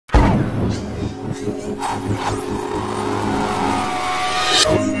Over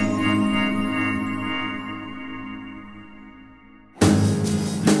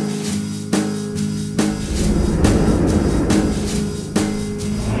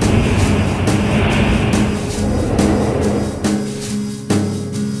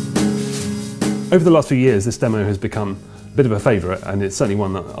the last few years, this demo has become a bit of a favourite, and it's certainly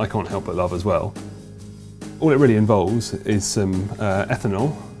one that I can't help but love as well. All it really involves is some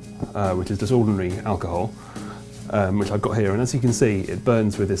ethanol, which is just ordinary alcohol, which I've got here, and as you can see, it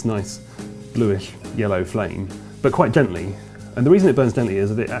burns with this nice bluish yellow flame, but quite gently. And the reason it burns gently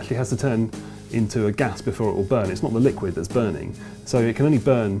is that it actually has to turn into a gas before it will burn. It's not the liquid that's burning, so it can only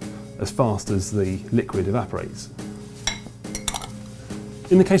burn as fast as the liquid evaporates.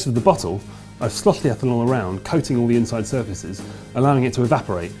 In the case of the bottle, I've sloshed the ethanol around, coating all the inside surfaces, allowing it to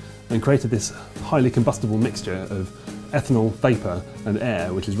evaporate, and created this highly combustible mixture of ethanol, vapour and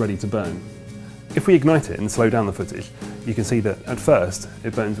air, which is ready to burn. If we ignite it and slow down the footage, you can see that at first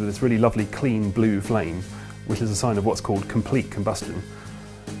it burns with this really lovely clean blue flame, which is a sign of what's called complete combustion.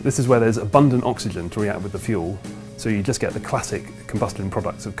 This is where there's abundant oxygen to react with the fuel, so you just get the classic combustion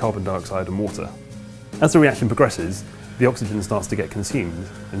products of carbon dioxide and water. As the reaction progresses, the oxygen starts to get consumed,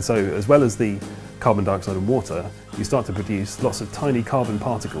 and so as well as the carbon dioxide and water, you start to produce lots of tiny carbon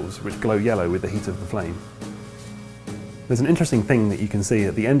particles which glow yellow with the heat of the flame. There's an interesting thing that you can see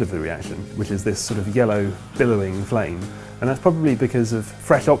at the end of the reaction, which is this sort of yellow billowing flame, and that's probably because of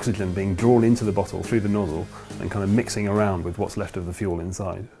fresh oxygen being drawn into the bottle through the nozzle and kind of mixing around with what's left of the fuel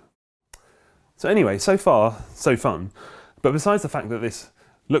inside. So anyway, so far, so fun, but besides the fact that this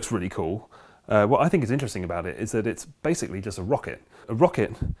looks really cool, what I think is interesting about it is that it's basically just a rocket. A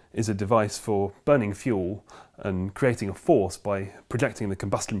rocket is a device for burning fuel and creating a force by projecting the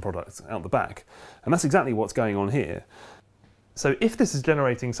combustion products out the back. And that's exactly what's going on here. So if this is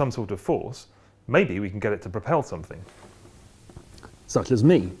generating some sort of force, maybe we can get it to propel something. Such as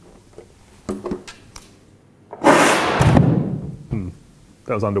me.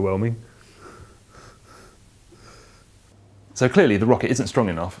 That was underwhelming. So clearly the rocket isn't strong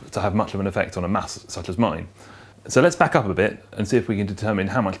enough to have much of an effect on a mass such as mine. So let's back up a bit and see if we can determine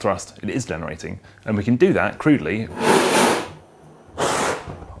how much thrust it is generating. And we can do that crudely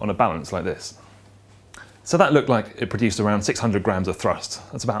on a balance like this. So that looked like it produced around 600 grams of thrust.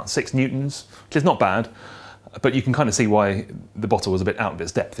 That's about 6 newtons, which is not bad, but you can kind of see why the bottle was a bit out of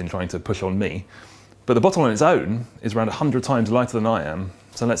its depth in trying to push on me. But the bottle on its own is around 100 times lighter than I am,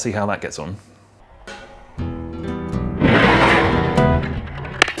 so let's see how that gets on.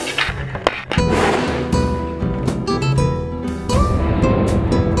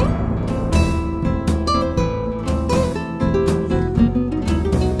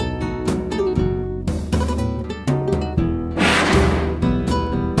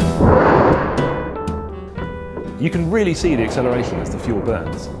 You can really see the acceleration as the fuel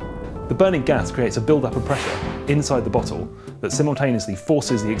burns. The burning gas creates a build-up of pressure inside the bottle that simultaneously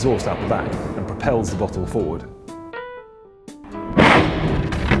forces the exhaust out the back and propels the bottle forward.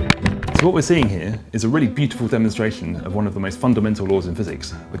 So what we're seeing here is a really beautiful demonstration of one of the most fundamental laws in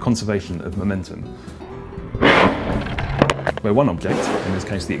physics, the conservation of momentum. Where one object, in this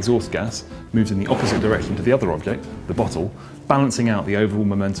case the exhaust gas, moves in the opposite direction to the other object, the bottle, balancing out the overall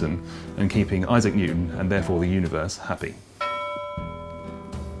momentum and keeping Isaac Newton, and therefore the universe, happy.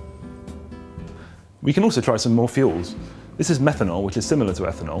 We can also try some more fuels. This is methanol, which is similar to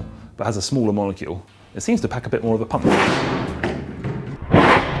ethanol, but has a smaller molecule. It seems to pack a bit more of a punch.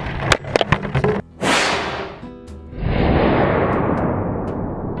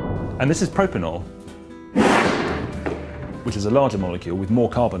 And this is propanol, which is a larger molecule with more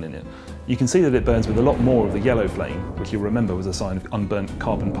carbon in it. You can see that it burns with a lot more of the yellow flame, which you'll remember was a sign of unburnt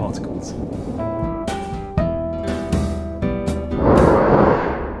carbon particles.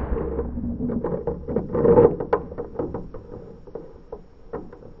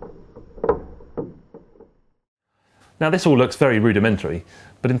 Now this all looks very rudimentary,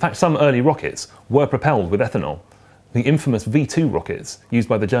 but in fact some early rockets were propelled with ethanol. The infamous V2 rockets used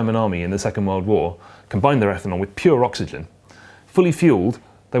by the German army in the Second World War combined their ethanol with pure oxygen. Fully fueled,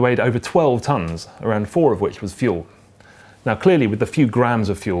 they weighed over 12 tons, around 4 of which was fuel. Now clearly with the few grams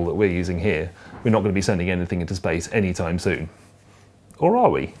of fuel that we're using here, we're not going to be sending anything into space anytime soon. Or are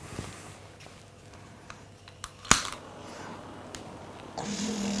we?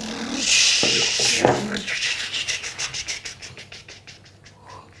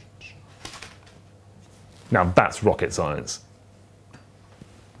 Now that's rocket science.